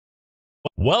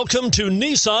Welcome to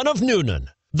Nissan of Newnan,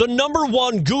 the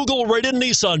 #1 Google-rated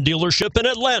Nissan dealership in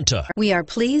Atlanta. We are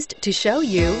pleased to show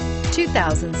you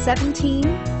 2017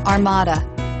 Armada.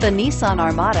 The Nissan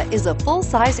Armada is a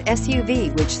full-size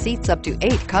SUV which seats up to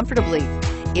 8 comfortably.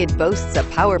 It boasts a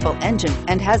powerful engine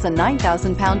and has a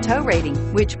 9,000-pound tow rating,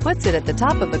 which puts it at the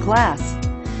top of the class.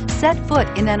 Set foot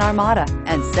in an Armada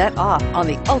and set off on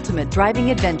the ultimate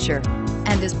driving adventure,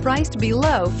 and is priced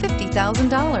below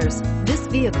 $50,000. This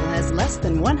vehicle has less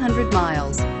than 100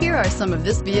 miles. Here are some of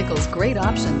this vehicle's great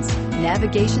options: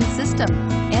 navigation system,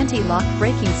 anti-lock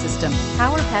braking system,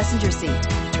 power passenger seat,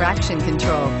 traction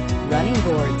control, running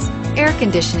boards, air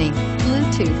conditioning,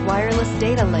 Bluetooth wireless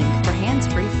data link for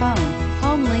hands-free phone,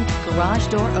 home link garage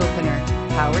door opener,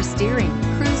 power steering,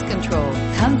 cruise control.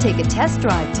 Come take a test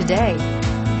drive today.